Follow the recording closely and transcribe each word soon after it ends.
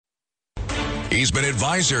He's been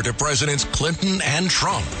advisor to Presidents Clinton and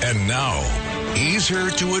Trump. And now, he's here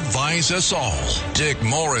to advise us all. Dick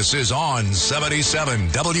Morris is on 77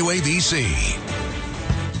 WABC.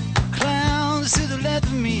 Clowns to the left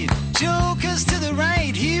of me, jokers to the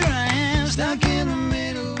right. Here I am, stuck in the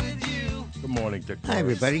middle with you. Good morning, Dick Morris. Hi,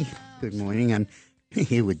 everybody. Good morning. I'm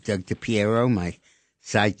here with Doug DePiero, my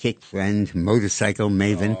sidekick, friend, motorcycle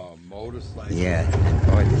maven. Oh, motorcycle. Yeah, and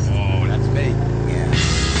artist. Oh, that's me. Yeah,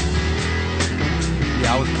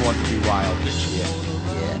 Yeah, I was born to be wild this year.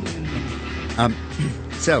 yeah.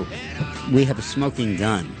 So, we have a smoking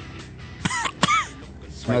gun.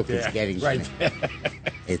 Smoke is getting to me.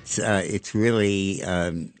 It's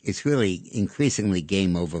really increasingly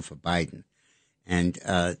game over for Biden, and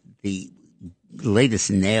the latest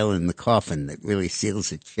nail in the coffin that really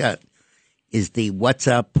seals it shut is the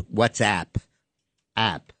WhatsApp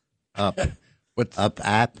app. What's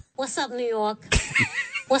app. What's up, New York?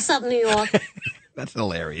 What's up, New York? That's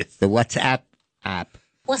hilarious. The WhatsApp app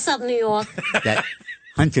What's up, New York? that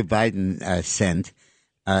Hunter Biden sent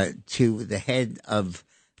to the head of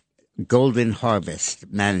Golden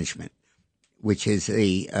Harvest Management, which is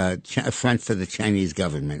a front for the Chinese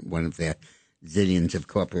government, one of their zillions of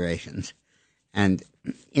corporations. And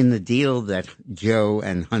in the deal that Joe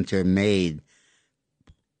and Hunter made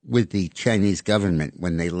with the Chinese government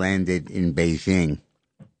when they landed in Beijing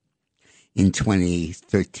in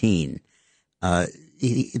 2013,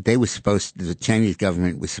 the Chinese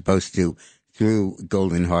government was supposed to, through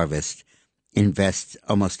Golden Harvest, invest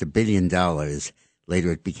almost $1 billion.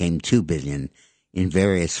 Later it became $2 billion in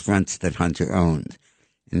various fronts that Hunter owned.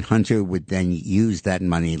 And Hunter would then use that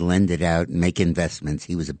money, lend it out, make investments.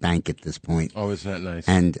 He was a bank at this point. Oh, isn't that nice?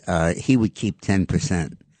 And he would keep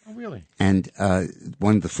 10%. Oh, really? And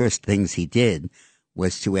one of the first things he did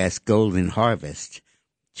was to ask Golden Harvest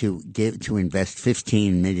to invest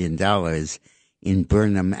 $15 million in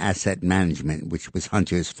Burnham Asset Management, which was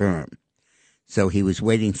Hunter's firm. So he was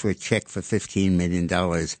waiting for a check for $15 million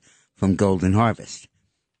from Golden Harvest.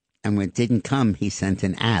 And when it didn't come, he sent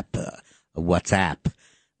an app, a WhatsApp,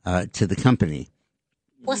 to the company.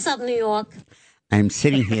 What's up, New York? I'm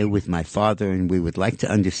sitting here with my father, and we would like to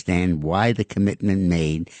understand why the commitment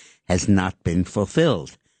made has not been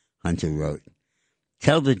fulfilled, Hunter wrote.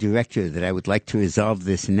 Tell the director that I would like to resolve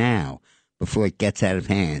this now before it gets out of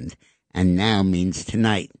hand, and now means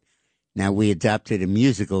tonight. Now, we adopted a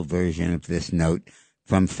musical version of this note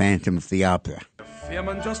from Phantom of the Opera.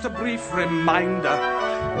 Fearman, just a brief reminder.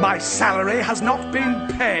 My salary has not been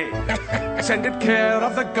paid. Send it care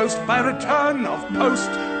of the ghost by return of post.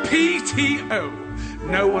 PTO.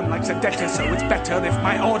 No one likes a debtor, so it's better if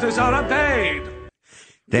my orders are obeyed.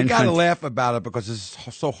 You got to laugh about it because it's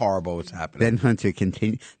so horrible what's happening. Then Hunter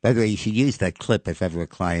continued. By the way, you should use that clip if ever a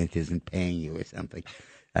client isn't paying you or something.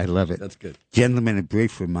 I love it. That's good. Gentlemen, a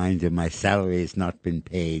brief reminder, my salary has not been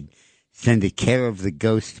paid. Send it care of the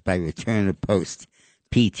ghost by return of post.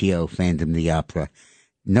 PTO, Phantom the Opera.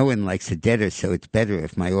 No one likes a debtor, so it's better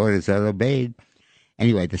if my orders are obeyed.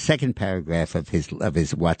 Anyway, the second paragraph of his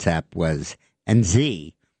WhatsApp was, and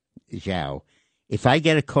Z, Zhao, if I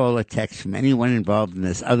get a call or text from anyone involved in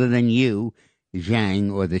this other than you,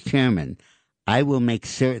 Zhang, or the chairman, I will make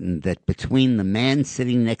certain that between the man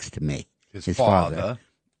sitting next to me, his father,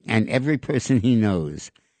 and every person he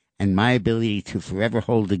knows, and my ability to forever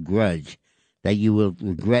hold a grudge, that you will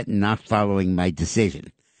regret not following my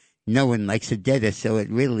decision. No one likes a debtor, so it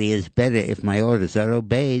really is better if my orders are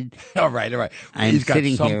obeyed. All right. He's got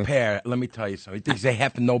some pair. Let me tell you something. He thinks they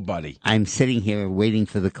have nobody. I'm sitting here waiting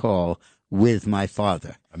for the call with my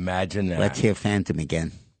father. Imagine that. Let's hear Phantom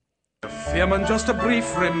again. Fearman, just a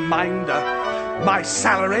brief reminder. My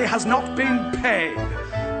salary has not been paid.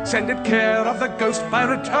 Send it care of the ghost by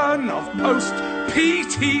return of post.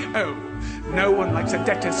 PTO. No one likes a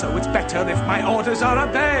debtor, so it's better if my orders are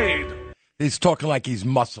obeyed. He's talking like he's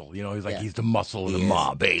muscle. You know, he's like he's the muscle of the He is.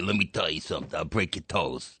 mob. Hey, let me tell you something. I'll break your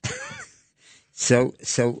toes. So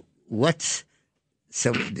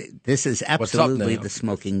this is absolutely now? the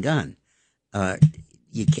smoking gun.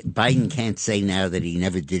 Biden can't say now that he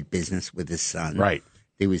never did business with his son. Right.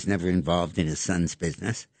 He was never involved in his son's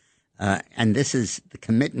business. And this is the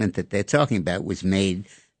commitment that they're talking about was made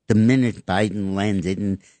the minute Biden landed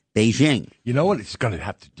in Beijing. You know what he's going to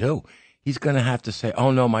have to do? He's going to have to say,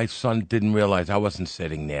 oh, no, my son didn't realize I wasn't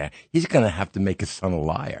sitting there. He's going to have to make his son a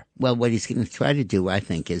liar. Well, what he's going to try to do, I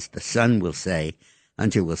think, is the son will say,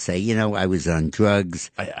 Hunter will say, I was on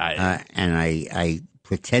drugs, and I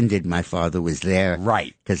pretended my father was there.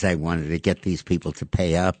 Right. Because I wanted to get these people to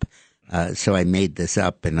pay up. So I made this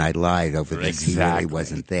up, and I lied over this. Exactly. He really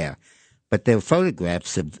wasn't there. But there were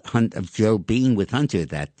photographs of Joe being with Hunter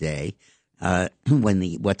that day, when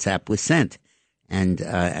the WhatsApp was sent, and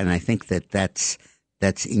I think that's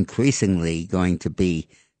increasingly going to be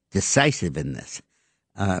decisive in this.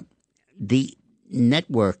 The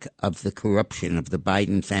network of the corruption of the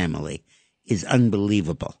Biden family is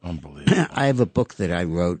unbelievable. Unbelievable. I have a book that I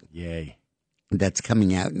wrote. Yay. That's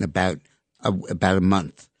coming out in about a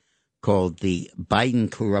month, called The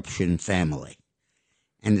Biden Corruption Family.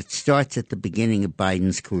 And it starts at the beginning of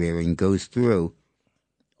Biden's career and goes through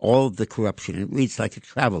all of the corruption. It reads like a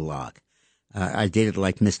travelogue. I did it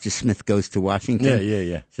like Mr. Smith Goes to Washington.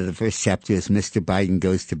 Yeah. So the first chapter is Mr. Biden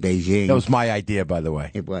Goes to Beijing. That was my idea, by the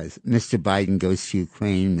way. It was. Mr. Biden Goes to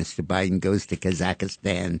Ukraine. Mr. Biden Goes to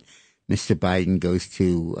Kazakhstan. Mr. Biden Goes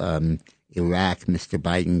to Iraq. Mr.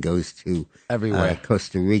 Biden Goes to everywhere.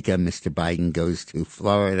 Costa Rica. Mr. Biden Goes to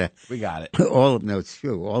Florida. We got it. No, it's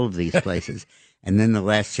true. All of these places. And then the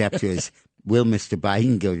last chapter is, will Mr.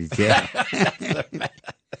 Biden go to jail?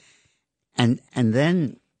 and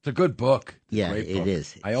then... It's a good book. Yeah, it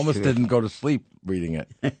is. I almost didn't go to sleep reading it.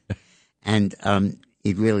 And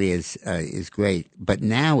it really is great. But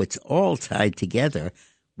now it's all tied together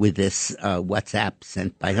with this WhatsApp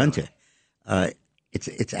sent by Hunter.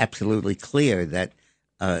 It's absolutely clear that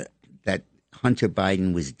that Hunter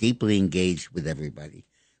Biden was deeply engaged with everybody,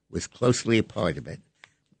 was closely a part of it.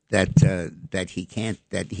 That he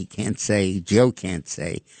can't say, Joe can't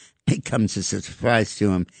say, it comes as a surprise to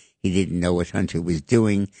him. He didn't know what Hunter was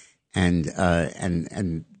doing, and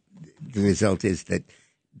the result is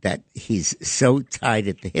that he's so tied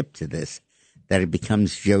at the hip to this that it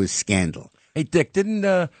becomes Joe's scandal. Hey, Dick,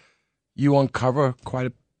 didn't you uncover quite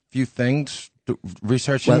a few things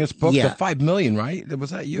researching this book? Yeah. The $5 million, right?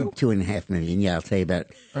 Was that you? $2.5 million. Yeah, I'll tell you about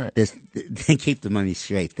it. All right. They keep the money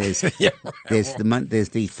straight. There's Yeah, there's the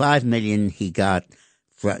 $5 million he got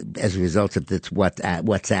as a result of this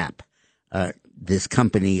WhatsApp. This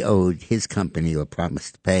company owed his company, or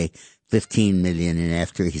promised to pay, $15 million, and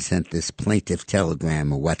after he sent this plaintiff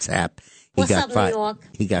telegram or WhatsApp, he got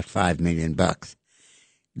 $5 million.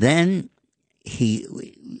 Then he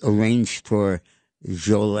arranged for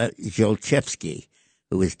Zlochevsky,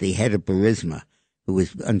 who was the head of Burisma, who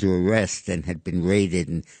was under arrest and had been raided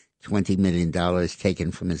and $20 million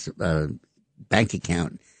taken from his bank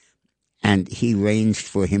account, and he arranged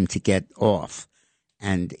for him to get off.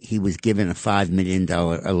 And he was given a $5 million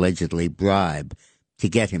allegedly bribe to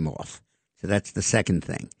get him off. So that's the second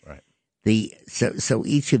thing. Right. So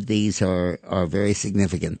each of these are very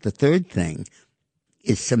significant. The third thing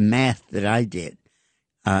is some math that I did.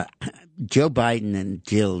 Joe Biden and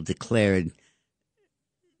Jill declared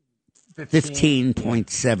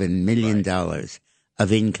 $15.7 million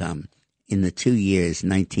of income in the 2 years,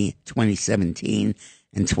 2017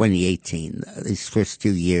 and 2018. These first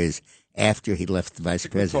 2 years after he left the vice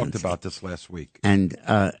presidency. We talked about this last week. And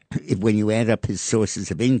when you add up his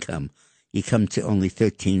sources of income, you come to only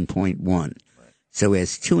 13.1. Right. So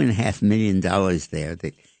there's $2.5 million there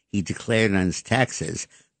that he declared on his taxes,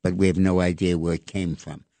 but we have no idea where it came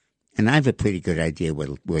from. And I have a pretty good idea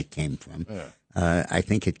where it came from. Yeah. I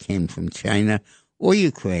think it came from China or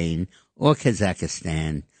Ukraine or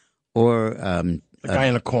Kazakhstan or the guy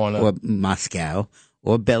in the corner, or Moscow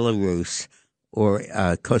or Belarus or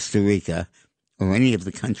Costa Rica, or any of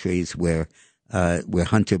the countries where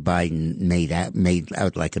Hunter Biden made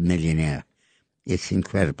out like a millionaire. It's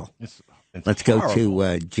incredible. It's Let's horrible.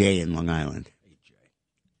 go to Jay in Long Island.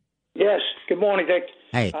 Yes. Good morning, Dick.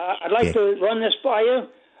 Hey, I'd like Jay. to run this by you.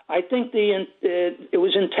 I think it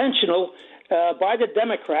was intentional by the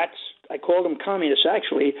Democrats. I call them communists,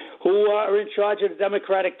 actually, who are in charge of the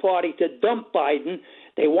Democratic Party, to dump Biden.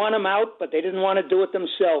 They want him out, but they didn't want to do it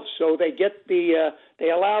themselves. So they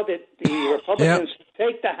allowed the Republicans to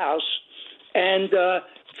take the House and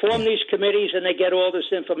form these committees, and they get all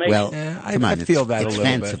this information. Well, come on, I feel that it's a little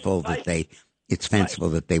fanciful bit. It's fanciful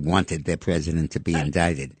that they wanted their president to be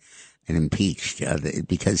indicted and impeached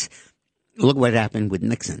because look what happened with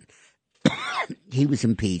Nixon. He was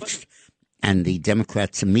impeached, and the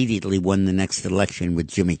Democrats immediately won the next election with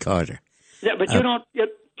Jimmy Carter. Yeah, but you don't.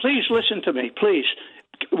 Please listen to me, please.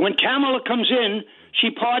 When Kamala comes in,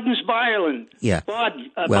 she pardons Biden. Yeah.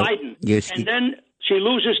 Biden. Yes, and then she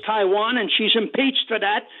loses Taiwan, and she's impeached for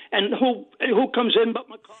that. And who comes in but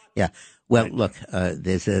McCarthy? Yeah. Well, look,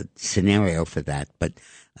 there's a scenario for that, but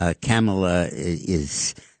Kamala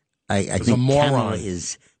is. I think a moron. Kamala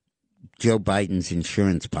is Joe Biden's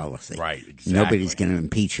insurance policy. Right. Exactly. Nobody's going to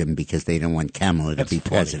impeach him because they don't want Kamala That's to be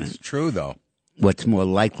funny. president. It's true, though. What's more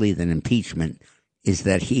likely than impeachment is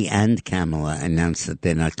that he and Kamala announce that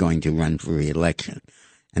they're not going to run for re-election,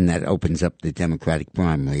 and that opens up the Democratic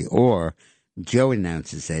primary. Or Joe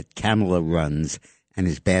announces that Kamala runs, and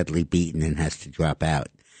is badly beaten and has to drop out.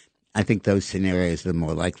 I think those scenarios are the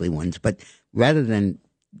more likely ones. But rather than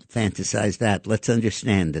fantasize that, let's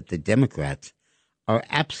understand that the Democrats are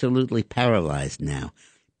absolutely paralyzed now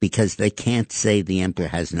because they can't say the emperor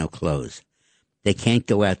has no clothes. They can't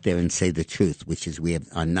go out there and say the truth, which is we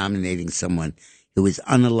are nominating someone who is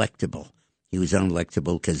unelectable. He was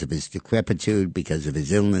unelectable because of his decrepitude, because of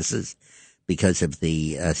his illnesses, because of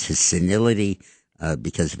his senility,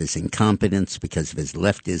 because of his incompetence, because of his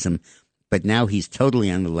leftism. But now he's totally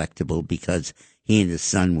unelectable because he and his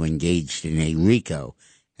son were engaged in a RICO,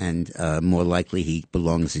 and more likely he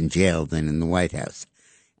belongs in jail than in the White House.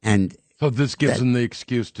 And so this gives them the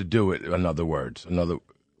excuse to do it, in other words.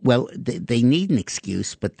 Well, they need an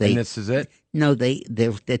excuse, but and this is it? No,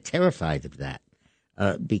 they're terrified of that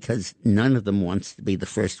because none of them wants to be the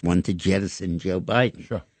first one to jettison Joe Biden.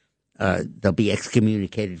 Sure. They'll be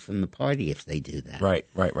excommunicated from the party if they do that. Right.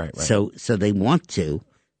 So they want to,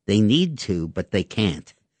 they need to, but they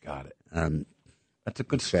can't. Got it. That's a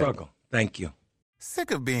good struggle. Thank you.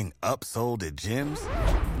 Sick of being upsold at gyms?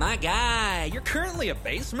 My guy, you're currently a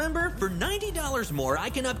base member? For $90 more,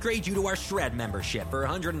 I can upgrade you to our Shred membership. For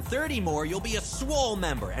 $130 more, you'll be a Swole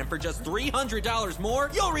member. And for just $300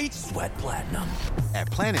 more, you'll reach Sweat Platinum.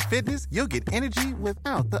 At Planet Fitness, you'll get energy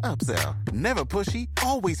without the upsell. Never pushy,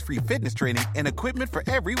 always free fitness training and equipment for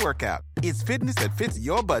every workout. It's fitness that fits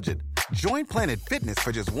your budget. Join Planet Fitness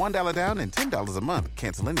for just $1 down and $10 a month.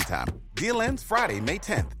 Cancel anytime. Deal ends Friday, May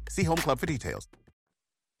 10th. See Home Club for details.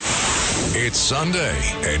 It's Sunday,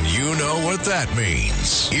 and you know what that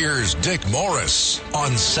means. Here's Dick Morris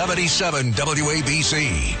on 77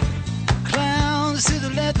 WABC. Clowns to the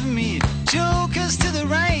left of me, jokers to the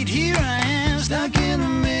right. Here I am, stuck in the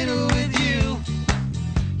middle with you.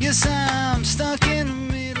 Yes, I'm stuck in the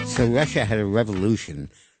middle. So Russia had a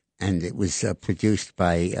revolution, and it was produced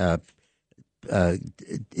by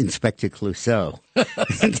Inspector Clouseau.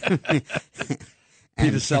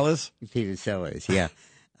 Peter Sellers? Peter Sellers, yeah.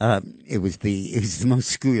 It was the most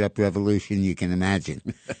screwed up revolution you can imagine.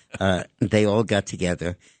 They all got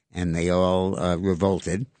together and they all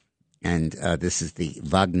revolted, and this is the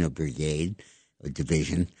Wagner Brigade or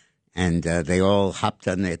division, and they all hopped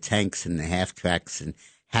on their tanks and their half tracks and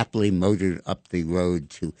happily motored up the road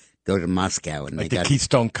to go to Moscow. And like they the got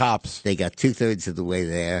Keystone Cops. They got 2/3 of the way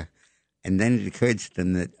there, and then it occurred to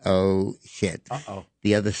them that, oh shit,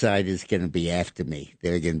 the other side is going to be after me.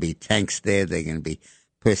 There are going to be tanks there. They're going to be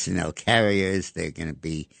personnel carriers. They're going to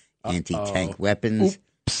be anti-tank weapons.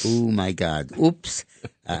 Oops. Oh, my God. Oops.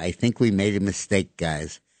 I think we made a mistake,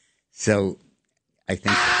 guys. So I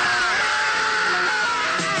think...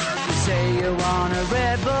 You say you want a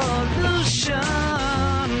revolution.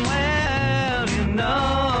 Well, you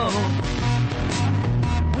know,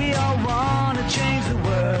 we all want to change the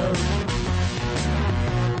world.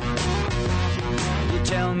 You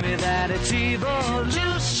tell me that it's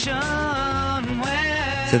evolution.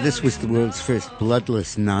 So this was the world's first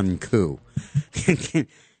bloodless non-coup.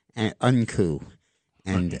 Uncoup.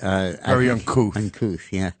 And, very uncouth.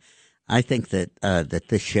 Uncouth, yeah. I think that that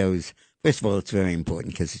this shows, first of all, it's very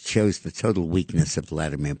important because it shows the total weakness of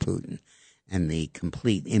Vladimir Putin and the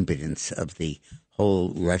complete impotence of the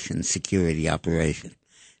whole Russian security operation.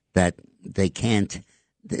 That they can't,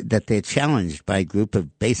 that they're challenged by a group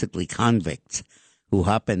of basically convicts who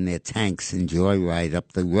hop in their tanks and joyride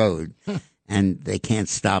up the road. And they can't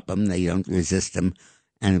stop them. They don't resist them.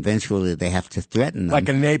 And eventually they have to threaten them. Like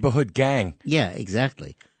a neighborhood gang. Yeah,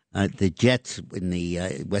 exactly. The Jets in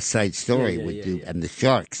the West Side Story would do, and the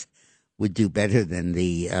Sharks would do better than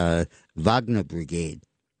the Wagner Brigade.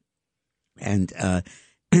 And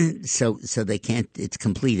so they can't, it's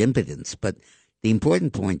complete impotence. But the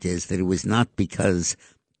important point is that it was not because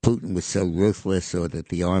Putin was so ruthless or that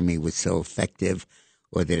the army was so effective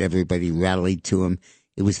or that everybody rallied to him.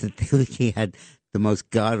 It was that he had the most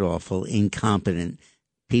god-awful, incompetent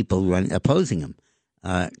people opposing him.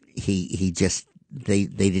 He just, they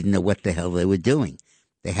didn't know what the hell they were doing.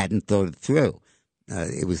 They hadn't thought it through.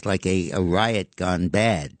 It was like a riot gone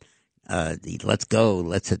bad. Let's go,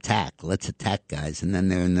 let's attack, guys. And then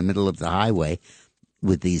they're in the middle of the highway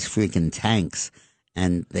with these freaking tanks,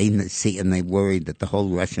 and they worried that the whole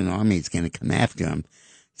Russian army is going to come after them.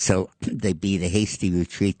 So they beat a hasty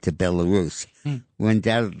retreat to Belarus, where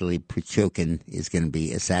undoubtedly Pushkin is going to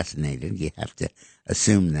be assassinated. You have to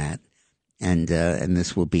assume that. And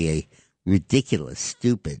this will be a ridiculous,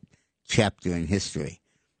 stupid chapter in history.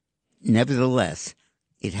 Nevertheless,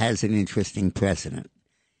 it has an interesting precedent.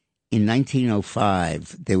 In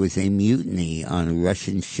 1905, there was a mutiny on a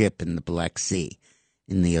Russian ship in the Black Sea,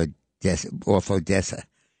 off Odessa.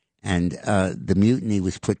 And the mutiny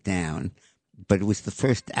was put down. but it was the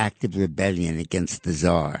first active rebellion against the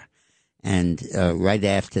Tsar. And right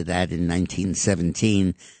after that, in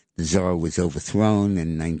 1917, the Tsar was overthrown.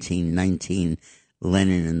 In 1919,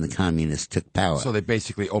 Lenin and the communists took power. So they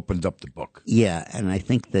basically opened up the book. Yeah, and I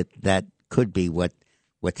think that could be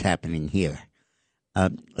what's happening here.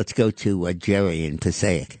 Let's go to Jerry in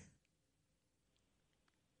Passaic.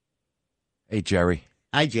 Hey, Jerry.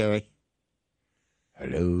 Hi, Jerry.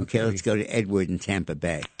 Hello. Okay, let's go to Edward in Tampa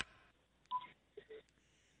Bay.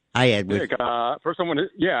 Hi, Edward. Nick, first I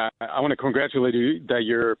want to congratulate you that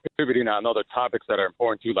you're pivoting on other topics that are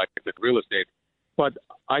important to you, like the real estate. But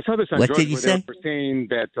I saw this on What George did you where they say? were saying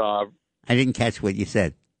that I didn't catch what you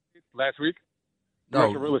said. last week.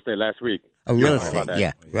 No. Real estate last week. Oh, real Sorry about estate. that.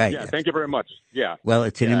 Yeah, right. Yeah, thank you very much. Yeah. Well,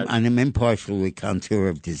 it's Yeah. an impartial raconteur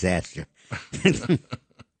of disaster.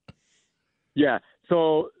 Yeah.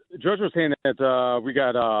 So George was saying that we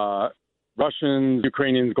got Russians,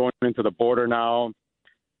 Ukrainians going into the border now,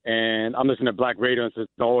 and I'm listening to Black radio and says,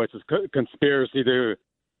 "No, it's a conspiracy to,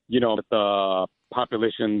 that the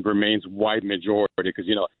population remains white majority because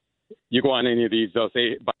you go on any of these, they'll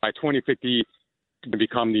say by 2050 to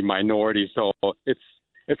become the minority. So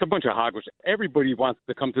it's a bunch of hogwash. Everybody wants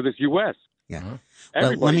to come to this U.S. Yeah. Well,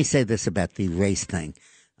 Everybody. let me say this about the race thing.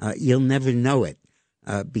 You'll never know it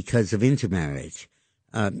because of intermarriage.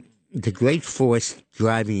 The great force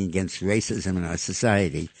driving against racism in our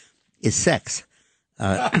society is sex.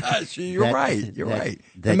 You're right. You're right.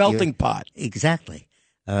 The that melting pot. Exactly.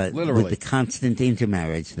 Literally. With the constant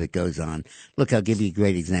intermarriage that goes on. Look, I'll give you a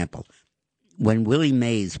great example. When Willie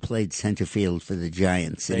Mays played center field for the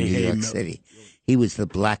Giants in New York City, he was the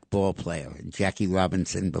black ball player, and Jackie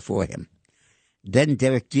Robinson before him. Then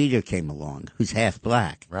Derek Jeter came along, who's half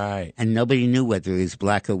black. Right. And nobody knew whether he was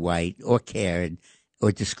black or white or cared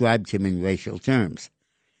or described him in racial terms.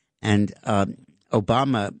 And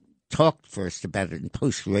Obama talked first about it in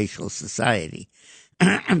post-racial society,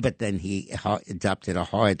 but then he adopted a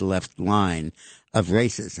hard left line of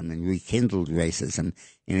racism and rekindled racism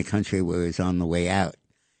in a country where it's on the way out.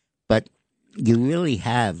 But you really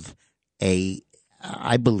have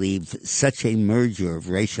I believe, such a merger of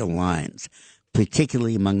racial lines,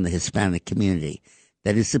 particularly among the Hispanic community,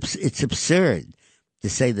 that it's absurd to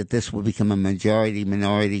say that this will become a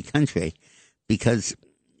majority-minority country because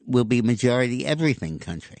we'll be a majority-everything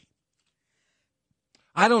country.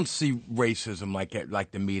 I don't see racism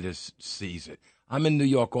like the media sees it. I'm in New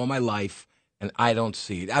York all my life, and I don't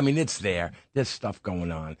see it. I mean, it's there. There's stuff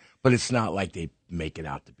going on, but it's not like they make it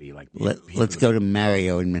out to be like. Let's go to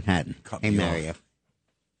Mario in Manhattan. Hey, Mario.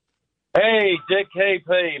 Hey, Dick.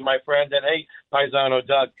 Hey, my friend. And hey, Paisano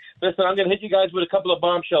Doug. Listen, I'm going to hit you guys with a couple of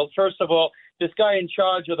bombshells. First of all, this guy in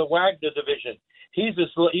charge of the Wagner division, he's as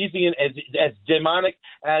easy and as demonic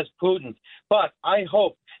as Putin. But I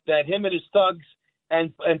hope that him and his thugs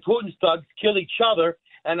and Putin's thugs kill each other,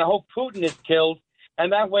 and I hope Putin is killed,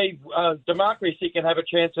 and that way democracy can have a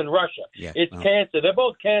chance in Russia. Yeah, it's cancer. They're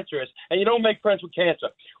both cancerous, and you don't make friends with cancer.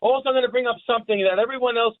 Also, I'm going to bring up something that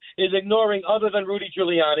everyone else is ignoring other than Rudy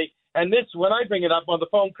Giuliani, and this, when I bring it up on the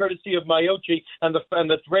phone, courtesy of Mayochi and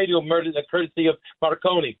the radio murder, courtesy of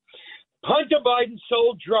Marconi. Hunter Biden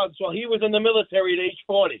sold drugs while he was in the military at age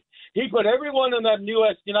 40. He put everyone in that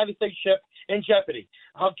United States ship in jeopardy.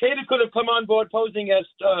 Al-Qaeda could have come on board posing as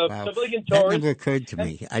civilian That tourists. never occurred to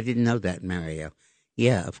me. I didn't know that, Mario.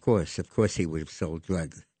 Yeah, of course. Of course he would have sold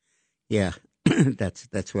drugs. Yeah,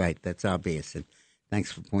 that's right. That's obvious. And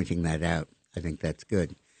thanks for pointing that out. I think that's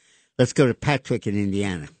good. Let's go to Patrick in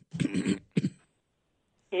Indiana.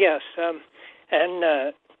 Yes,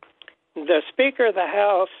 and the Speaker of the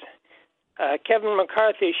House, Kevin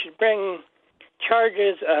McCarthy, should bring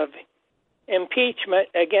charges of impeachment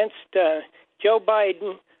against Joe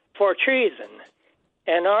Biden for treason.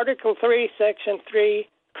 And Article 3, Section 3,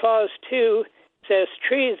 Clause 2 says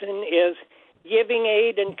treason is giving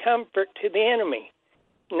aid and comfort to the enemy.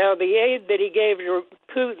 Now, the aid that he gave to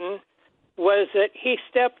Putin was that he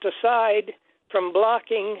stepped aside from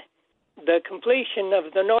blocking the completion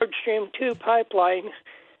of the Nord Stream 2 pipeline,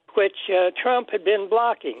 which Trump had been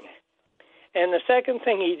blocking. And the second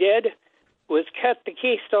thing he did was cut the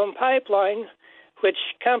Keystone Pipeline, which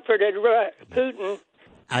comforted Putin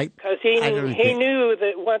because he knew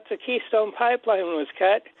that once the Keystone Pipeline was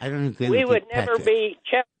cut, I don't agree we with would you, never Patrick. be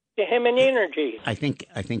challenged to him in energy. I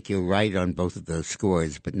think you're right on both of those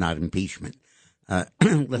scores, but not impeachment. Let's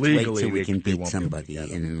wait till we can beat somebody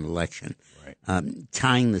in an election. Right.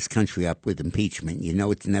 Tying this country up with impeachment, you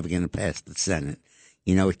know it's never going to pass the Senate.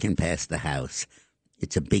 You know it can pass the House.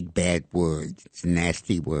 It's a big, bad word. It's a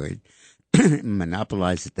nasty word.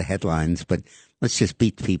 Monopolizes the headlines, but let's just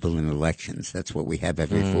beat people in elections. That's what we have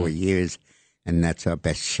every 4 years. and that's our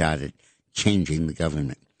best shot at changing the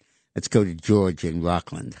government. Let's go to George in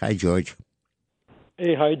Rockland. Hi, George.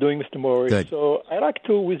 Hey, how you doing, Mr. Morris? Good. So I like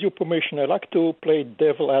to, with your permission, I like to play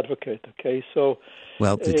devil advocate, okay? So,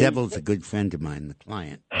 well, the devil's a good friend of mine, the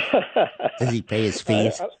client. Does he pay his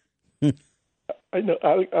fees? I know.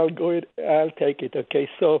 I'll take it, okay?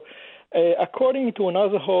 So according to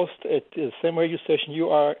another host at the same radio station you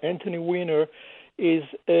are, Anthony Weiner,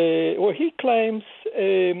 he claims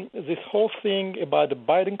this whole thing about the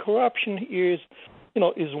Biden corruption is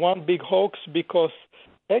one big hoax because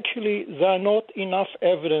actually there are not enough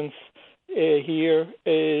evidence here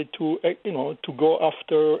to go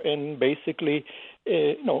after and basically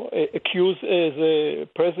accuse the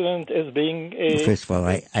president as being. First of all,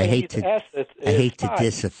 I hate to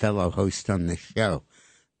diss a fellow host on this show,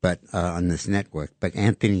 but on this network. But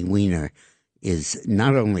Anthony Weiner is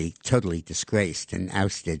not only totally disgraced and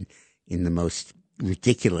ousted in the most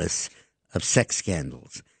ridiculous of sex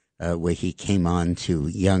scandals, where he came on to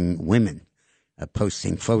young women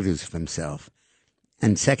posting photos of himself,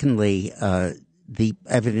 and secondly, the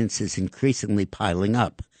evidence is increasingly piling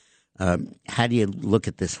up. How do you look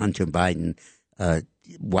at this Hunter Biden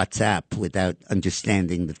WhatsApp without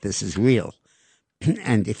understanding that this is real?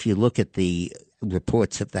 And if you look at the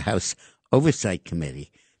reports of the House Oversight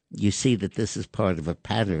Committee, you see that this is part of a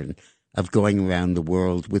pattern of going around the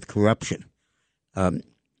world with corruption. In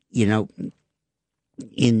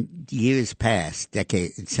years past,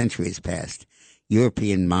 centuries past,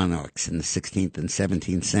 European monarchs in the 16th and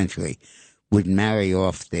 17th century would marry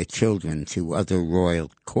off their children to other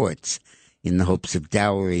royal courts in the hopes of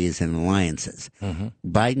dowries and alliances. Mm-hmm.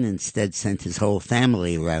 Biden instead sent his whole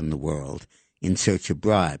family around the world in search of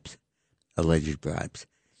bribes, alleged bribes.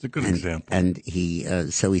 It's a good example. And he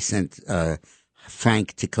sent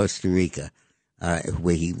Frank to Costa Rica,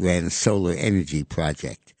 where he ran a solar energy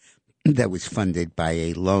project that was funded by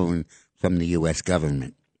a loan from the U.S.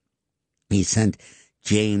 government. He sent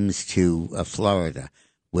James to Florida,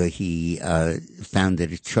 where he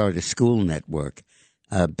founded a charter school network,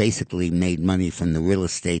 basically made money from the real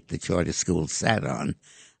estate the charter schools sat on.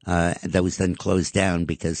 That was then closed down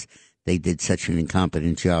because they did such an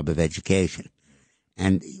incompetent job of education.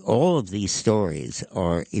 And all of these stories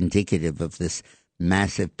are indicative of this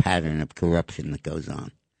massive pattern of corruption that goes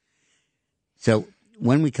on. So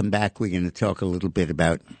when we come back, we're going to talk a little bit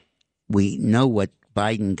about, we know what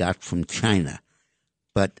Biden got from China,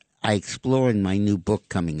 but I explore in my new book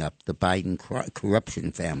coming up, The Biden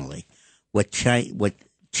Corruption Family, what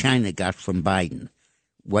China got from Biden,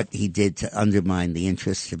 what he did to undermine the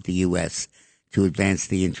interests of the U.S. to advance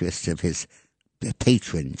the interests of his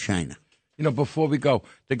patron, China. Before we go,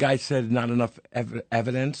 the guy said not enough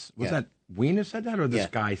evidence. Was that Weiner said that, or this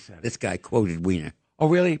guy said it? This guy quoted Weiner. Oh,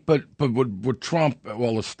 really? But would Trump,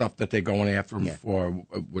 all the stuff that they're going after him for,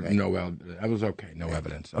 that was okay, no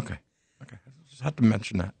evidence. Okay. Just had to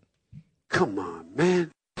mention that. Come on,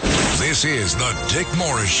 man. This is the Dick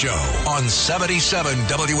Morris Show on 77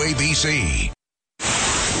 WABC.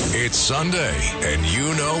 It's Sunday, and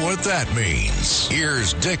you know what that means.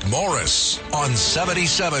 Here's Dick Morris on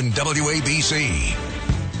 77 WABC.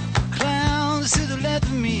 Clowns to the left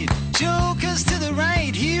of me, jokers to the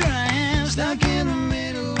right. Here I am, stuck in the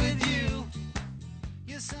middle with you.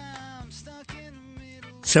 Yes, I'm stuck in the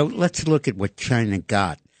middle. So let's look at what China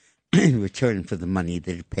got in return for the money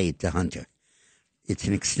that it paid to Hunter. It's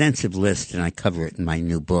an extensive list, and I cover it in my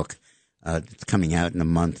new book that's coming out in a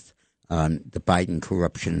month on the Biden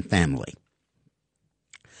corruption family.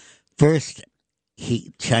 First,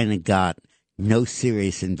 China got no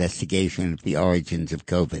serious investigation of the origins of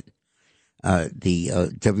COVID.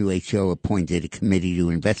 The WHO appointed a committee to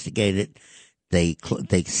investigate it. They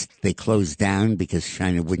closed down because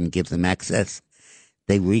China wouldn't give them access.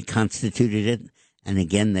 They reconstituted it, and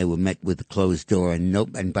again they were met with a closed door, and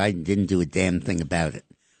Biden didn't do a damn thing about it.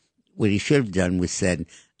 What he should have done was said,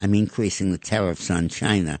 I'm increasing the tariffs on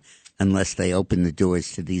China unless they open the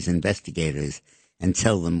doors to these investigators and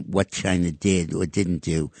tell them what China did or didn't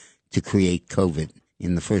do to create COVID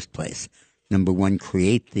in the first place. Number one,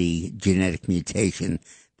 create the genetic mutation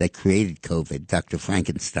that created COVID, Dr.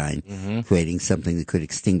 Frankenstein, creating something that could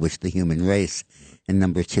extinguish the human race. And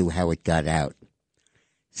number two, how it got out.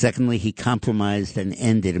 Secondly, he compromised and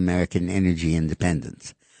ended American energy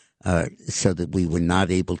independence so that we were not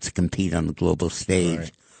able to compete on the global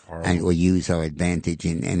stage or use our advantage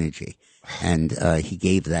in energy. And he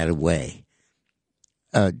gave that away.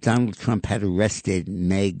 Donald Trump had arrested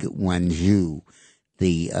Meg Wanzhou,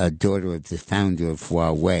 the daughter of the founder of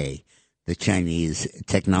Huawei, the Chinese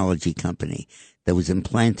technology company that was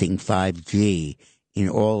implanting 5G in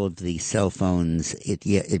all of the cell phones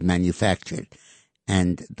it manufactured.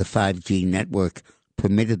 And the 5G network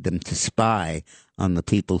permitted them to spy on the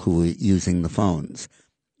people who were using the phones.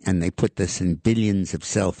 And they put this in billions of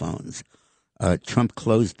cell phones. Trump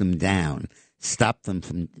closed them down, stopped them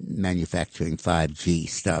from manufacturing 5G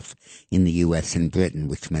stuff in the U.S. and Britain,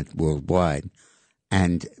 which meant worldwide.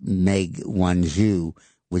 And Meg Wanzhou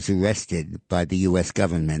was arrested by the U.S.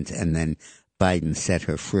 government, and then Biden set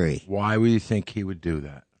her free. Why would you think he would do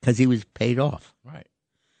that? Because he was paid off. Right.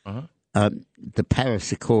 Uh-huh. The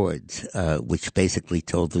Paris Accords, which basically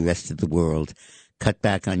told the rest of the world, cut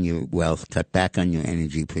back on your wealth, cut back on your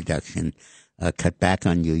energy production, cut back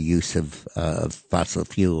on your use of fossil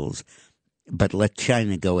fuels, but let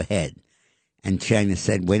China go ahead. And China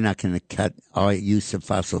said, we're not going to cut our use of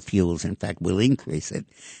fossil fuels. In fact, we'll increase it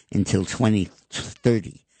until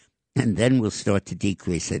 2030. And then we'll start to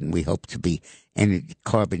decrease it, and we hope to be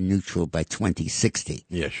carbon neutral by 2060.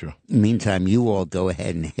 Yeah, sure. Meantime, you all go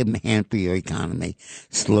ahead and hamper your economy,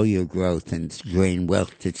 slow your growth, and drain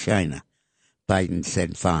wealth to China. Biden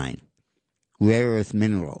said, fine. Rare earth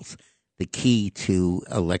minerals, the key to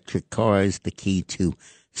electric cars, the key to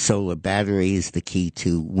solar batteries, the key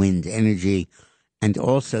to wind energy, and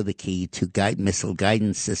also the key to missile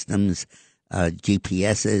guidance systems,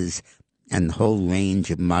 GPSs, and the whole range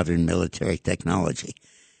of modern military technology.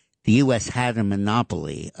 The U.S. had a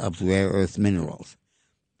monopoly of rare earth minerals.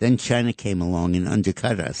 Then China came along and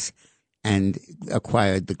undercut us and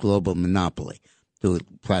acquired the global monopoly through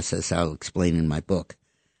a process I'll explain in my book.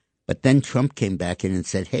 But then Trump came back in and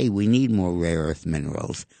said, hey, we need more rare earth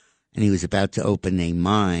minerals. And he was about to open a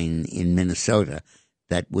mine in Minnesota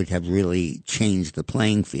that would have really changed the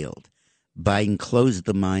playing field. Biden closed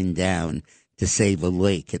the mine down to save a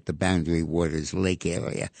lake at the Boundary Waters Lake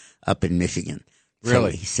area up in Michigan.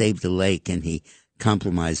 Really? So he saved the lake and he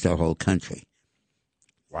compromised our whole country.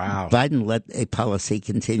 Wow. Biden let a policy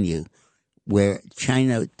continue where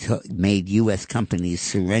China made U.S. companies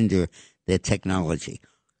surrender their technology.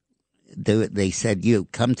 They said, you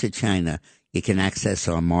come to China, you can access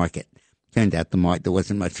our market. Turned out there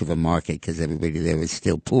wasn't much of a market because everybody there was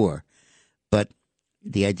still poor. But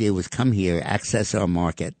the idea was come here, access our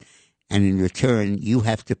market, and in return, you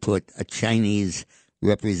have to put a Chinese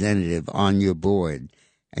representative on your board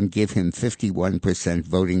and give him 51%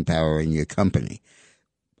 voting power in your company.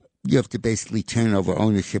 You have to basically turn over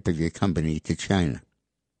ownership of your company to China.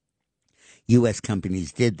 U.S.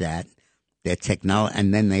 companies did that. Their technology,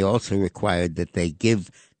 and then they also required that they give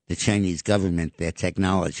the Chinese government their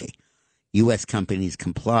technology. U.S. companies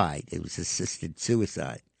complied. It was assisted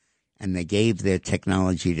suicide. And they gave their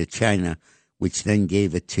technology to China, which then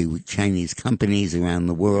gave it to Chinese companies around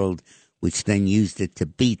the world, which then used it to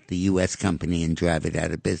beat the U.S. company and drive it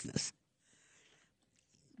out of business.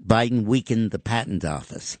 Biden weakened the patent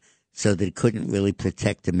office so that it couldn't really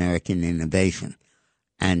protect American innovation.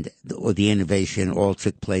 And the innovation all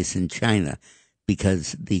took place in China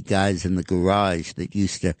because the guys in the garage that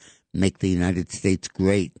used to make the United States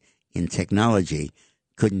great in technology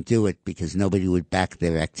couldn't do it because nobody would back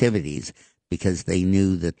their activities because they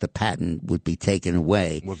knew that the patent would be taken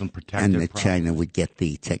away wasn't protected and that properly. China would get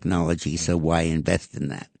the technology, so why invest in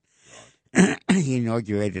that? He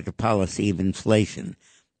inaugurated a policy of inflation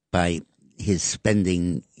by his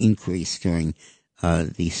spending increase during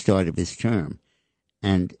the start of his term.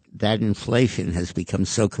 And that inflation has become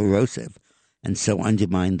so corrosive and so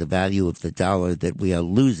undermined the value of the dollar that we are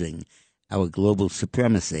losing our global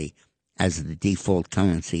supremacy as the default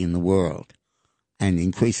currency in the world. And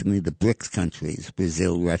increasingly the BRICS countries,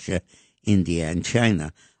 Brazil, Russia, India, and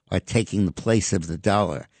China, are taking the place of the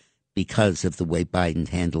dollar because of the way Biden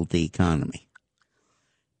handled the economy.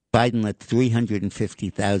 Biden let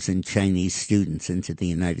 350,000 Chinese students into the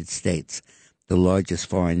United States, the largest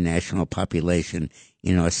foreign national population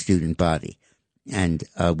in our student body. And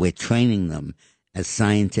we're training them as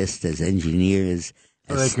scientists, as engineers,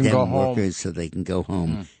 So as they can go STEM home. workers, so they can go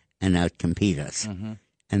home and outcompete us. Mhm.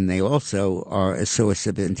 And they also are a source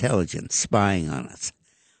of intelligence, spying on us.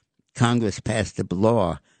 Congress passed a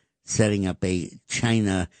law setting up a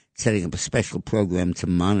special program to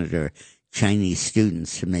monitor Chinese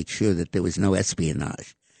students to make sure that there was no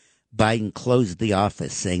espionage. Biden closed the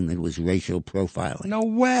office saying that it was racial profiling. No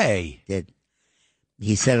way.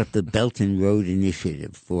 He set up the Belt and Road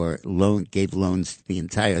Initiative gave loans to the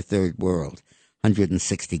entire third world,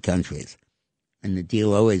 160 countries. And the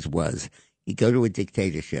deal always was, you go to a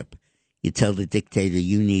dictatorship, you tell the dictator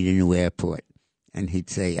you need a new airport. And he'd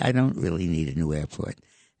say, I don't really need a new airport.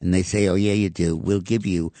 And they say, oh, yeah, you do. We'll give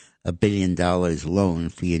you $1 billion loan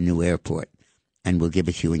for your new airport, and we'll give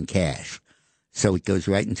it to you in cash. So it goes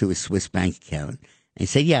right into a Swiss bank account, And he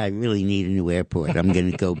said, yeah, I really need a new airport. I'm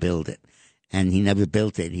going to go build it. And he never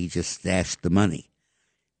built it. He just stashed the money.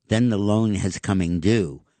 Then the loan has coming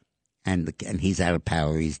due, and he's out of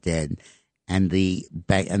power. He's dead. And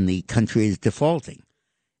the country is defaulting.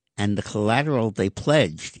 And the collateral they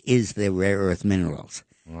pledged is their rare earth minerals,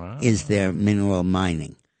 is their mineral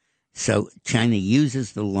mining. So China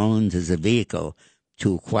uses the loans as a vehicle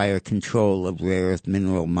to acquire control of rare earth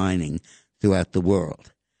mineral mining throughout the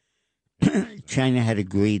world. China had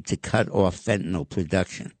agreed to cut off fentanyl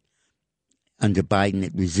production. Under Biden,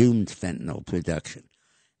 it resumed fentanyl production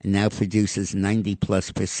and now produces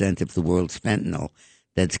 90+% of the world's fentanyl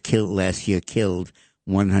that's last year killed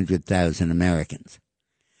 100,000 Americans.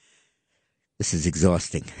 This is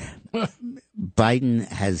exhausting. Biden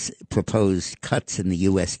has proposed cuts in the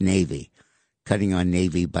U.S. Navy, cutting our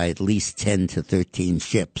Navy by at least 10 to 13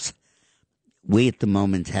 ships. We at the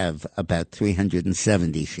moment have about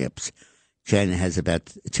 370 ships. China has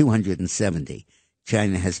about 270.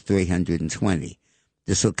 China has 320.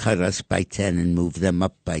 This will cut us by 10 and move them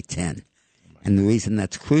up by 10. And the reason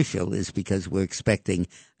that's crucial is because we're expecting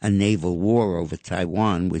a naval war over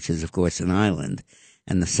Taiwan, which is, of course, an island,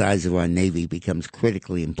 and the size of our Navy becomes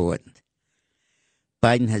critically important.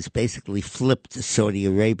 Biden has basically flipped Saudi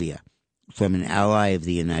Arabia from an ally of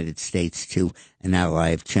the United States to an ally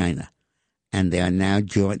of China. And they are now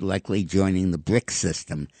likely joining the BRICS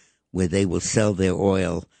system, where they will sell their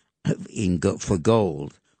oil for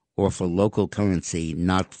gold or for local currency,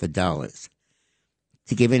 not for dollars.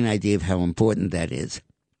 To give you an idea of how important that is,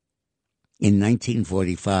 in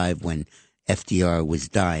 1945, when FDR was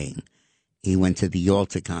dying, he went to the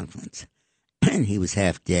Yalta Conference, and he was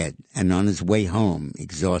half dead. And on his way home,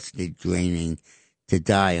 exhausted, draining, to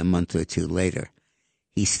die a month or two later,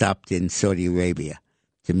 he stopped in Saudi Arabia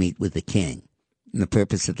to meet with the king. And the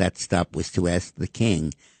purpose of that stop was to ask the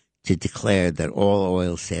king to declare that all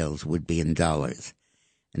oil sales would be in dollars.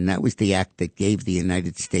 And that was the act that gave the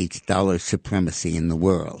United States dollar supremacy in the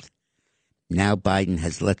world. Now Biden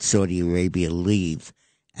has let Saudi Arabia leave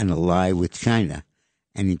and ally with China,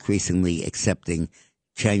 and increasingly accepting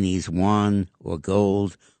Chinese yuan or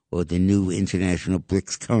gold or the new international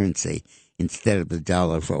BRICS currency instead of the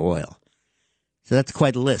dollar for oil. So that's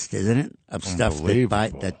quite a list, isn't it, of stuff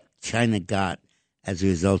that China got as a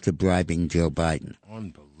result of bribing Joe Biden.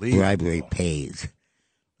 Unbelievable. Bribery pays.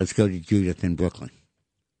 Let's go to Judith in Brooklyn.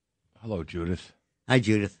 Hello, Judith. Hi,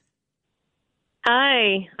 Judith.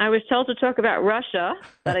 Hi. I was told to talk about Russia,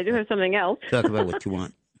 but I do have something else. Talk about what you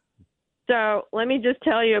want. So let me just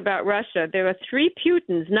tell you about Russia. There are 3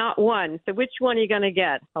 Putins, not one. So which one are you going to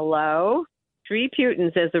get? Hello? 3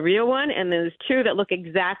 Putins. There's the real one, and there's 2 that look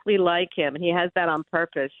exactly like him, and he has that on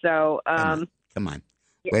purpose. So Come on.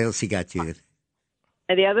 What else you got, Judith?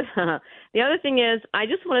 And the other thing is, I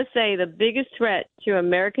just want to say the biggest threat to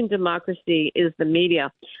American democracy is the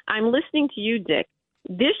media. I'm listening to you, Dick.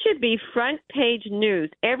 This should be front page news.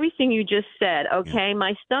 Everything you just said, okay? Yeah.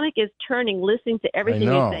 My stomach is turning listening to everything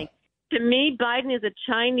you're saying. To me, Biden is a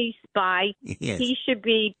Chinese spy. Yes. He should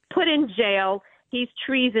be put in jail. He's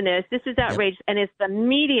treasonous. This is outrageous. Yep. And it's the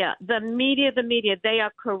media. They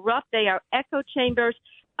are corrupt. They are echo chambers.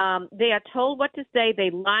 They are told what to say. They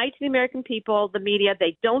lie to the American people, the media.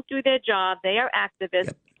 They don't do their job. They are activists.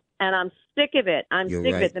 Yep. And I'm sick of it. You're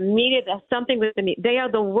sick of it. The media, there's something with the media. They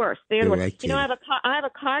are the worst. They are the worst. Right, you know, I have a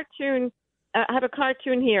cartoon. I have a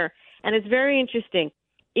cartoon here, and it's very interesting.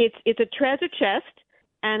 It's a treasure chest.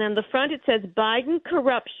 And on the front, it says Biden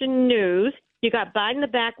corruption news. You got Biden in the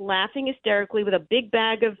back laughing hysterically with a big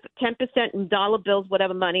bag of 10% and dollar bills,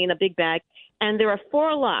 whatever money in a big bag. And there are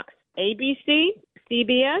 4 locks, ABC,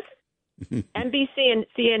 CBS, NBC, and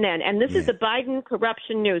CNN. And this is the Biden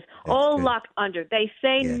corruption news, all locked under. They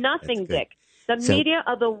say nothing, Dick. The media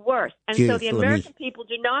are the worst. And Judith, so the American people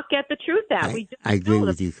do not get the truth out. I agree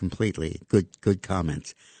with you completely. Good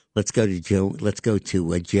comments. Let's go to Joe. Let's go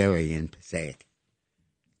to Jerry in Passaic.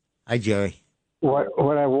 Hi, Jerry. What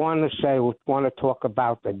I want to say, want to talk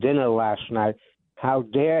about the dinner last night. How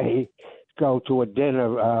dare he go to a dinner,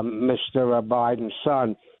 Mr. Biden's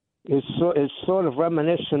son? It's sort of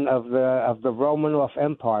reminiscent of the Romanov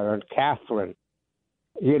Empire and Catherine,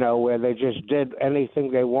 you know, where they just did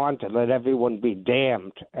anything they wanted, let everyone be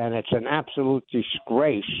damned, and it's an absolute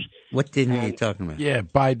disgrace. What dinner are you talking about? Yeah,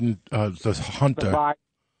 Biden, the Hunter.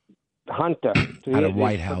 Hunter at a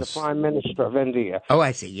White House, the Prime Minister of India. Oh,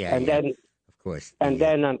 I see. Yeah, and then of course,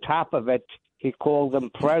 then on top of it, he called him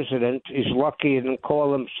president. He's lucky he didn't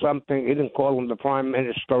call him something. He didn't call him the Prime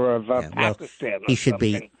Minister of Pakistan. He should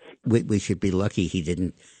be. We should be lucky he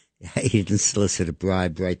didn't solicit a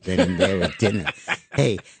bribe right then and there at dinner.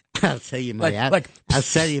 Hey, I'll tell you my I'll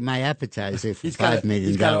sell you my appetizer for $5 million.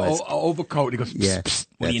 He's got an overcoat. He goes, psst, Yeah, psst,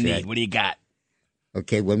 what do you that's need? right. What do you got?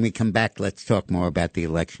 Okay, when we come back, let's talk more about the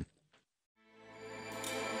election.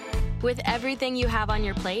 With everything you have on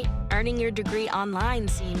your plate, earning your degree online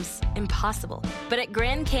seems impossible. But at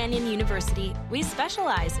Grand Canyon University, we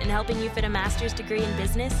specialize in helping you fit a master's degree in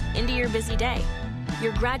business into your busy day.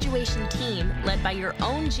 Your graduation team, led by your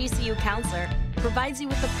own GCU counselor, provides you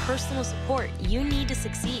with the personal support you need to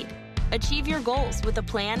succeed. Achieve your goals with a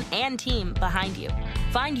plan and team behind you.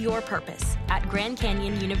 Find your purpose at Grand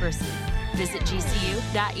Canyon University. Visit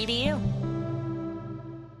gcu.edu.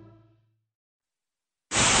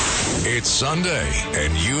 It's Sunday,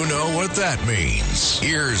 and you know what that means.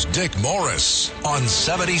 Here's Dick Morris on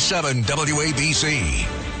 77 WABC.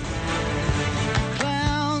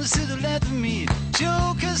 Clowns to the left of me,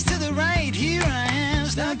 jokers to the right. Here I am,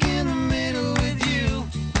 stuck in the middle with you.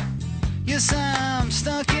 Yes, I'm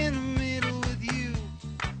stuck in the middle with you.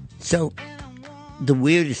 So, the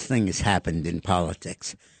weirdest thing has happened in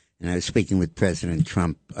politics. And I was speaking with President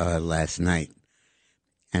Trump last night,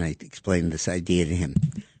 and I explained this idea to him.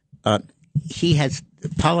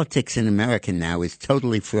 Politics in America now is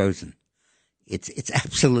totally frozen. It's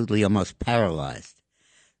absolutely almost paralyzed.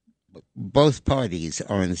 Both parties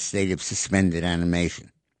are in a state of suspended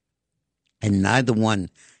animation, and neither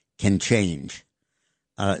one can change.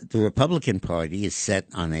 The Republican Party is set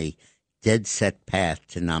on a dead-set path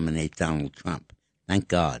to nominate Donald Trump. Thank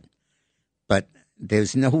God. But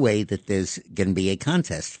there's no way that there's going to be a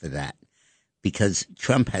contest for that, because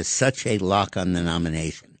Trump has such a lock on the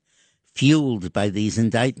nomination, fueled by these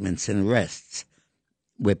indictments and arrests,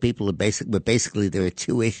 where people are basically there are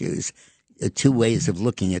two issues, two ways of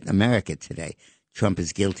looking at America today. Trump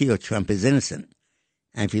is guilty or Trump is innocent.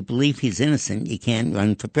 And if you believe he's innocent, you can't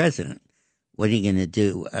run for president. What are you going to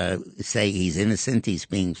do? Say he's innocent, he's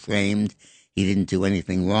being framed, he didn't do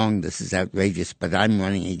anything wrong, this is outrageous, but I'm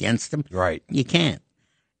running against him? Right. You can't.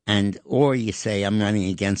 Or you say I'm running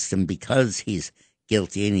against him because he's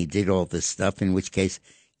guilty and he did all this stuff, in which case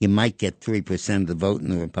you might get 3% of the vote in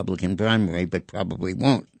the Republican primary, but probably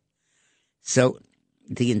won't. So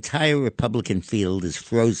the entire Republican field is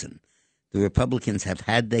frozen. The Republicans have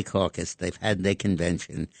had their caucus, they've had their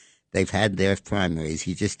convention, they've had their primaries.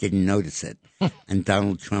 You just didn't notice it. And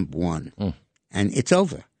Donald Trump won. And it's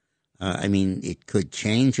over. I mean, it could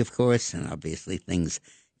change, of course, and obviously things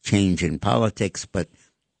change in politics, but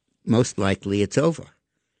most likely it's over.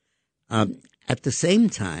 At the same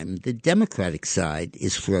time, the Democratic side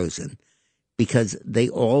is frozen because they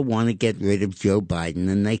all want to get rid of Joe Biden,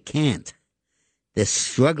 and they can't. They're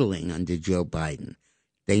struggling under Joe Biden.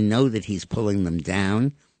 They know that he's pulling them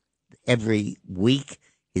down. Every week,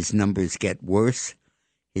 his numbers get worse.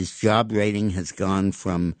 His job rating has gone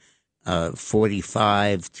from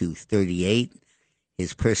 45 to 38.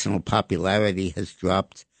 His personal popularity has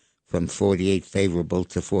dropped from 48 favorable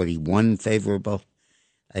to 41 favorable.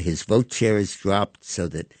 His vote share has dropped so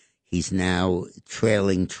that he's now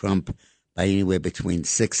trailing Trump by anywhere between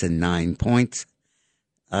 6 and 9 points.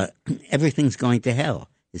 Everything's going to hell.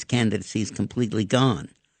 His candidacy is completely gone.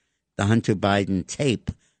 The Hunter Biden tape,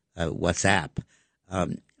 WhatsApp,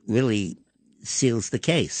 really seals the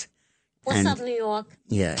case. What's up, New York?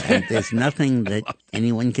 Yeah, and there's nothing that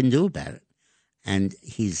anyone can do about it. And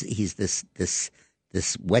he's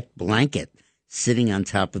this wet blanket sitting on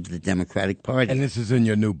top of the Democratic Party. And this is in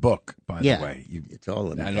your new book, by Yeah, the way. it's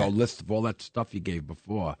all in I that. know a list of all that stuff you gave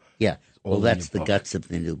before. Yeah, All well, in that's your the book. guts of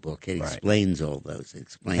the new book. It Right. explains all those. It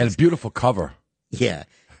explains. And a beautiful cover. Yeah,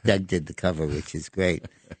 Doug did the cover, which is great.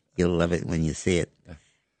 You'll love it when you see it.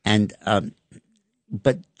 And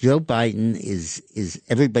but Joe Biden is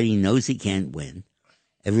everybody knows he can't win.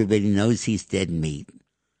 Everybody knows he's dead meat.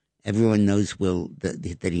 Everyone knows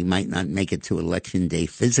that he might not make it to Election Day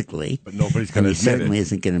physically, But nobody's and going to he admit certainly it.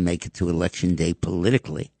 isn't going to make it to Election Day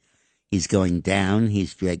politically. He's going down.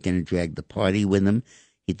 He's going to drag the party with him.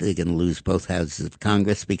 They're going to lose both houses of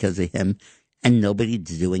Congress because of him, and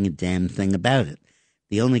nobody's doing a damn thing about it.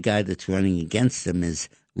 The only guy that's running against him is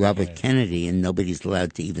Robert Kennedy, and nobody's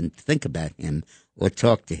allowed to even think about him or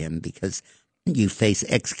talk to him because you face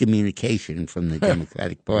excommunication from the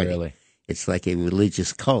Democratic Party. Really? It's like a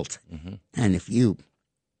religious cult. And if you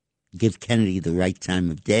give Kennedy the right time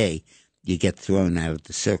of day, you get thrown out of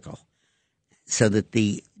the circle. So that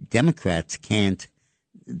the Democrats can't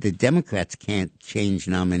change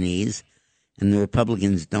nominees, and the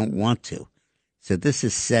Republicans don't want to. So this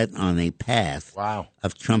is set on a path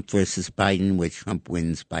of Trump versus Biden, where Trump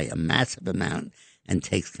wins by a massive amount and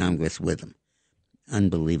takes Congress with him.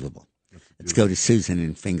 Unbelievable. Let's go to Susan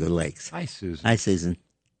in Finger Lakes. Hi, Susan. Hi, Susan.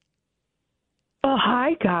 Oh,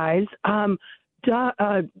 hi, guys.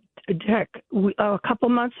 Dick, a couple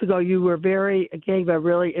months ago, you gave a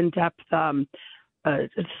really in-depth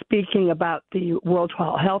speaking about the World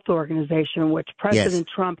Health Organization, which President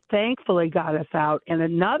Trump thankfully got us out. And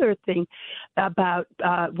another thing about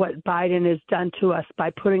what Biden has done to us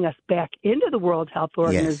by putting us back into the World Health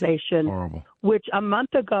Organization, which a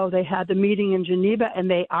month ago they had the meeting in Geneva, and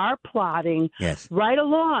they are plotting right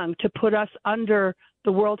along to put us under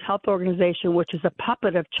the World Health Organization, which is a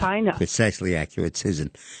puppet of China. Precisely accurate,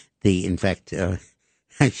 Susan. In fact,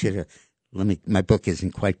 I should have. My book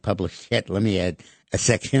isn't quite published yet. Let me add a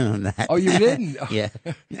section on that. Oh, you didn't? Yeah,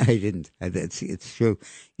 I didn't. It's true.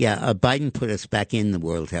 Yeah, Biden put us back in the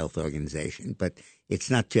World Health Organization, but it's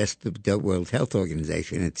not just the World Health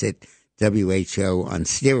Organization. It's WHO on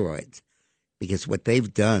steroids, because what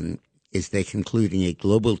they've done is they're concluding a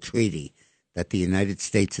global treaty that the United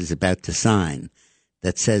States is about to sign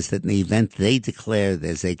that says that in the event they declare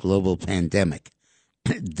there's a global pandemic,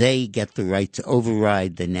 they get the right to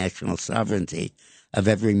override the national sovereignty of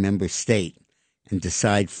every member state and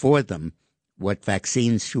decide for them what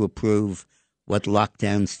vaccines to approve, what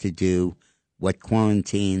lockdowns to do, what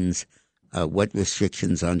quarantines, what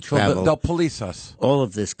restrictions on travel. So they'll police us. All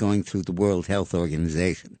of this going through the World Health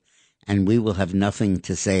Organization. And we will have nothing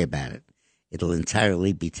to say about it. It'll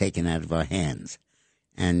entirely be taken out of our hands.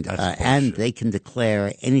 And they can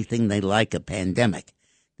declare anything they like a pandemic.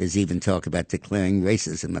 There's even talk about declaring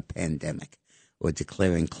racism a pandemic or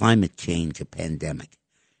declaring climate change a pandemic.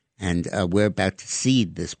 And we're about to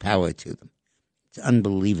cede this power to them. It's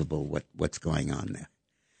unbelievable what's going on there.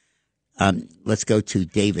 Let's go to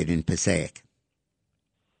David in Passaic.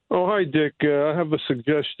 Oh, hi, Dick. I have a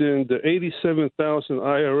suggestion. The 87,000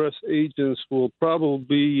 IRS agents will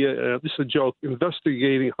probably, this is a joke,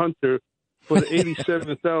 investigating Hunter for the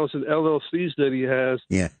 87,000 LLCs that he has,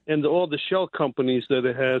 and all the shell companies that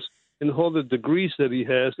he has, and all the degrees that he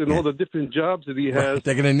has, and all the different jobs that he has. Right.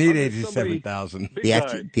 They're going to need 87,000.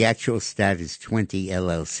 The actual stat is 20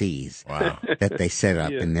 LLCs that they set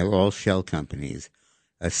up, and they're all shell companies,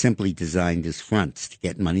 simply designed as fronts to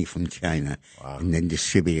get money from China and then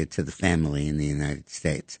distribute it to the family in the United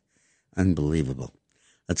States. Unbelievable.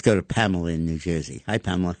 Let's go to Pamela in New Jersey. Hi,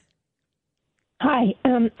 Pamela. Hi.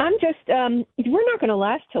 I'm just, we're not going to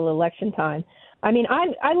last till election time. I mean,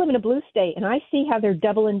 I live in a blue state, and I see how they're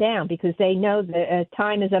doubling down because they know that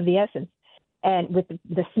time is of the essence. And with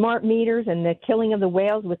the smart meters and the killing of the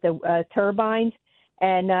whales with the turbines,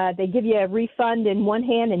 and they give you a refund in one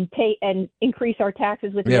hand and pay and increase our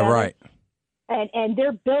taxes with the other. Right. And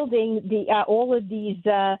they're building all of these,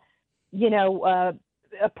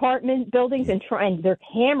 apartment buildings and they're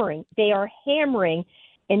hammering. They are hammering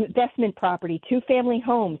investment property, 2-family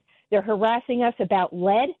homes. They're harassing us about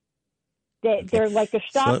lead. They're like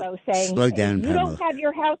Gestapo saying, slow down, you Pamela. don't have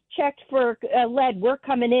your house checked for lead. We're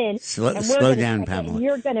coming in. Slow down, Pamela.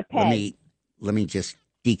 You're going to pay. Let me just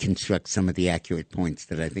deconstruct some of the accurate points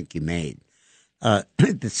that I think you made.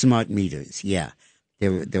 The smart meters, there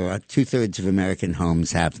are 2/3 of American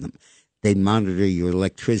homes have them. They monitor your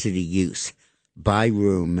electricity use by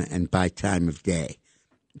room and by time of day.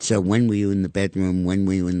 So when were you in the bedroom? When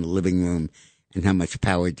were you in the living room? And how much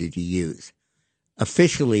power did you use?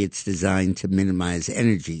 Officially, it's designed to minimize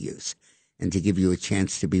energy use and to give you a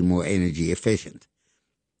chance to be more energy efficient.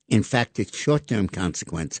 In fact, its short-term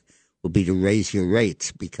consequence will be to raise your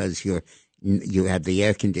rates because you have the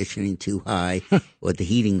air conditioning too high or the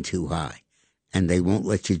heating too high, and they won't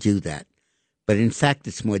let you do that. But in fact,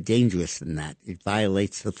 it's more dangerous than that. It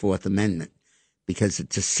violates the Fourth Amendment because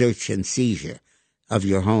it's a search and seizure of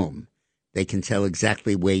your home. They can tell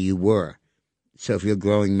exactly where you were. So if you're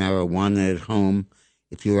growing marijuana at home,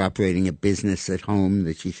 if you're operating a business at home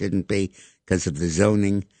that you shouldn't be because of the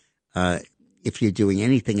zoning, if you're doing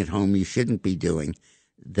anything at home you shouldn't be doing,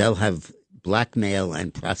 they'll have blackmail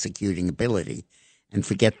and prosecuting ability. And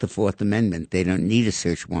forget the Fourth Amendment. They don't need a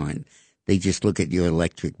search warrant. They just look at your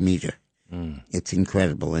electric meter. It's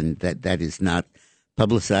incredible, and that is not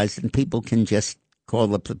publicized. And people can just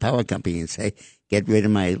call up the power company and say, get rid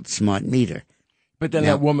of my smart meter. But then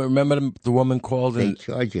that woman, remember the woman called and they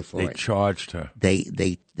charge you for it. They charged her.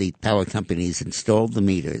 The power companies installed the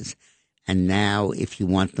meters, and now if you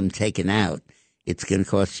want them taken out, it's going to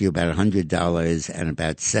cost you about $100 and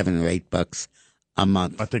about $7 or $8 a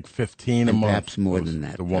month. I think $15 a and month. Perhaps more than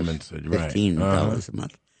that. The woman said, right. $15 a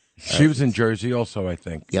month. She was in Jersey also, I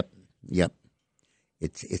think. Yep.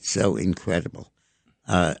 It's so incredible.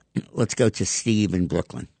 Let's go to Steve in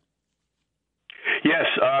Brooklyn. Yes,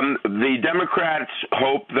 the Democrats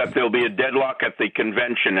hope that there'll be a deadlock at the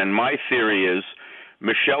convention, and my theory is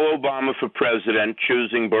Michelle Obama for president,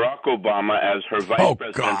 choosing Barack Obama as her vice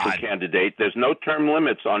presidential candidate. There's no term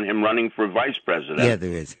limits on him running for vice president. Yeah,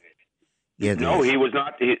 there is. Yeah, no, he was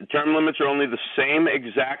not. Term limits are only the same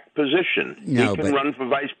exact position. No, he can run for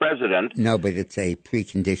vice president. No, but it's a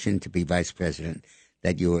precondition to be vice president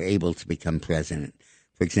that you are able to become president.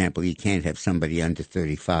 For example, you can't have somebody under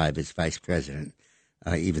 35 as vice president,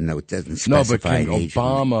 even though it doesn't specify an age. No,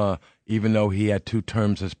 but Obama, even though he had 2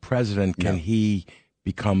 terms as president, can he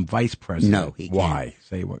become vice president? No, he can't. Why?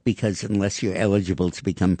 Say what? Because unless you're eligible to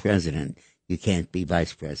become president, you can't be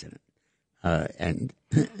vice president.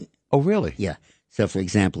 Oh, really? Yeah. So, for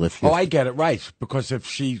example, if you're... I get it, right. Because if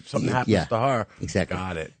something happens to her... Exactly.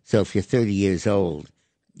 Got it. So if you're 30 years old,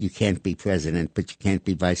 you can't be president, but you can't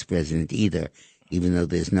be vice president either, even though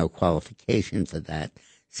there's no qualification for that,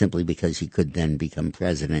 simply because you could then become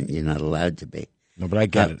president. You're not allowed to be. No, but I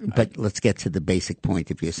get it. But let's get to the basic point.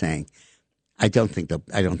 If you're saying, I don't think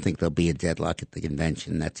there'll be a deadlock at the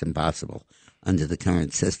convention. That's impossible under the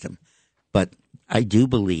current system. But I do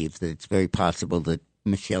believe that it's very possible that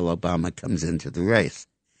Michelle Obama comes into the race.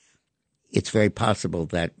 It's very possible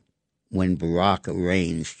that when Barack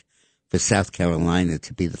arranged for South Carolina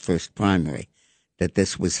to be the first primary, that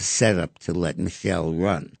this was a setup to let Michelle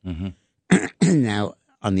run. Mm-hmm. Now,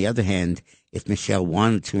 on the other hand, if Michelle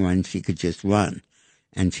wanted to run, she could just run,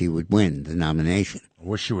 and she would win the nomination. I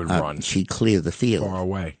wish she would run. She'd clear the field. Far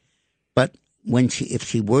away. But if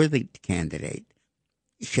she were the candidate,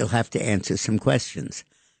 she'll have to answer some questions.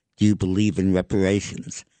 Do you believe in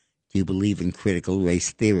reparations? Do you believe in critical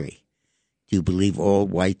race theory? Do you believe all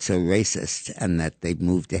whites are racist and that they've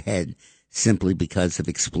moved ahead simply because of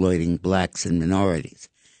exploiting blacks and minorities?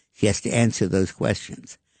 She has to answer those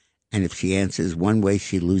questions. And if she answers one way,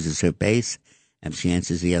 she loses her base. And if she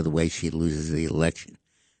answers the other way, she loses the election.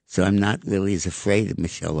 So I'm not really as afraid of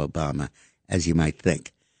Michelle Obama as you might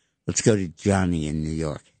think. Let's go to Johnny in New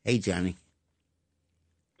York. Hey, Johnny.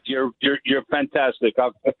 You're fantastic.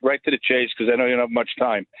 I'll get right to the chase because I know you don't have much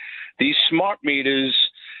time. These smart meters,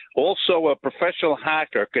 also a professional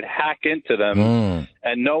hacker could hack into them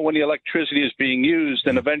and know when the electricity is being used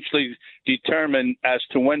and eventually determine as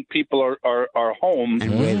to when people are home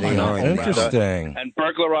and where they are. Interesting. And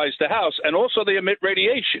burglarize the house. And also they emit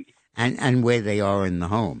radiation. And where they are in the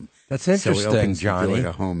home. That's interesting, so it opens Johnny. The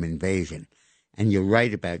door to home invasion. And you're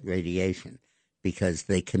right about radiation because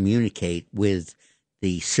they communicate with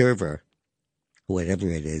the server, whatever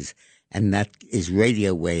it is, and that is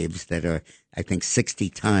radio waves that are, I think, 60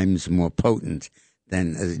 times more potent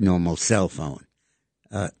than a normal cell phone.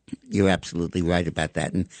 You're absolutely right about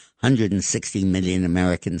that. And 160 million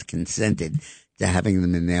Americans consented to having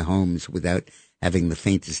them in their homes without having the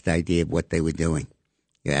faintest idea of what they were doing.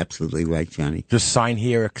 You're absolutely right, Johnny. Just sign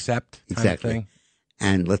here, accept. Exactly.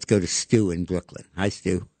 And let's go to Stu in Brooklyn. Hi,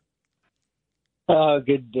 Stu.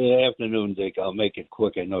 Good afternoon, Dick. I'll make it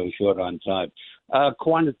quick. I know you're short on time.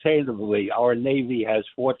 Quantitatively, our Navy has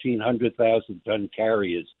 1,400,000-ton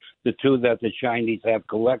carriers. The 2 that the Chinese have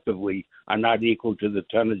collectively are not equal to the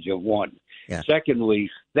tonnage of 1. Yeah.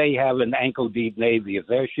 Secondly, they have an ankle-deep Navy. If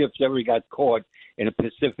their ships ever got caught in a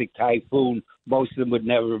Pacific typhoon, most of them would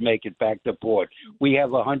never make it back to port. We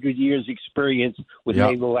have 100 years experience with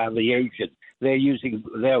naval aviation. They're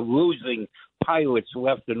losing pilots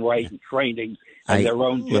left and right in training and their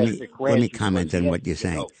own jets. Let me comment on what you're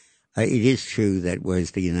saying. It is true that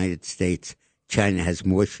whereas the United States, China has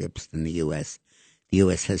more ships than the U.S., the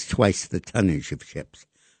U.S. has twice the tonnage of ships,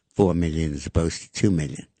 4 million as opposed to 2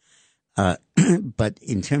 million. But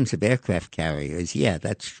in terms of aircraft carriers, yeah,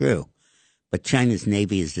 that's true. But China's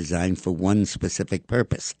Navy is designed for one specific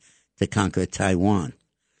purpose, to conquer Taiwan.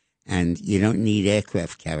 And you don't need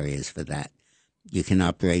aircraft carriers for that. You can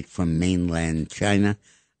operate from mainland China.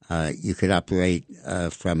 You could operate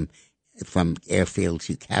from airfields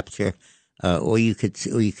you capture, or you could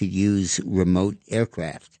use remote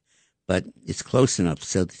aircraft. But it's close enough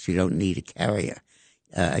so that you don't need a carrier.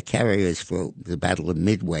 A carrier is for the Battle of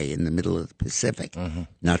Midway in the middle of the Pacific,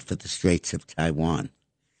 not for the Straits of Taiwan.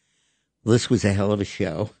 Well, this was a hell of a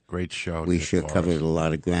show. Great show. We sure covered a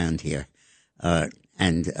lot of ground here.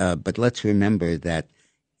 But let's remember that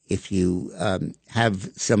if you have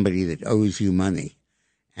somebody that owes you money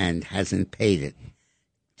and hasn't paid it,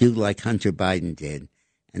 do like Hunter Biden did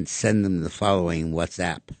and send them the following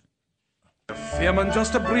WhatsApp. Fearman,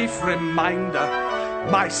 just a brief reminder.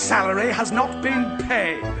 My salary has not been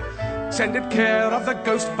paid. Send it care of the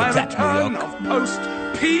ghost by return of post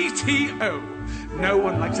PTO. No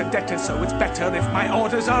one likes a debtor, so it's better if my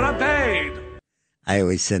orders are obeyed. I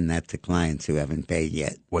always send that to clients who haven't paid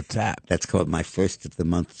yet. What's that? That's called my first of the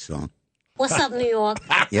month song. What's up, New York?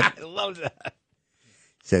 Yep. I love that.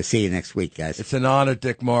 So see you next week, guys. It's an honor,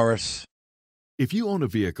 Dick Morris. If you own a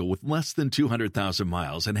vehicle with less than 200,000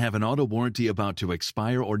 miles and have an auto warranty about to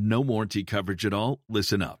expire or no warranty coverage at all,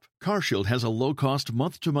 listen up. CarShield has a low-cost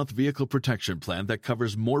month-to-month vehicle protection plan that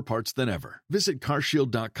covers more parts than ever. Visit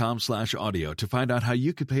carshield.com/audio to find out how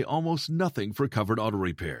you could pay almost nothing for covered auto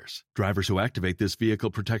repairs. Drivers who activate this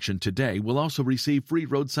vehicle protection today will also receive free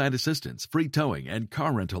roadside assistance, free towing, and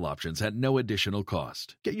car rental options at no additional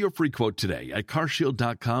cost. Get your free quote today at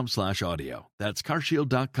carshield.com/audio. That's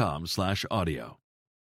carshield.com/audio.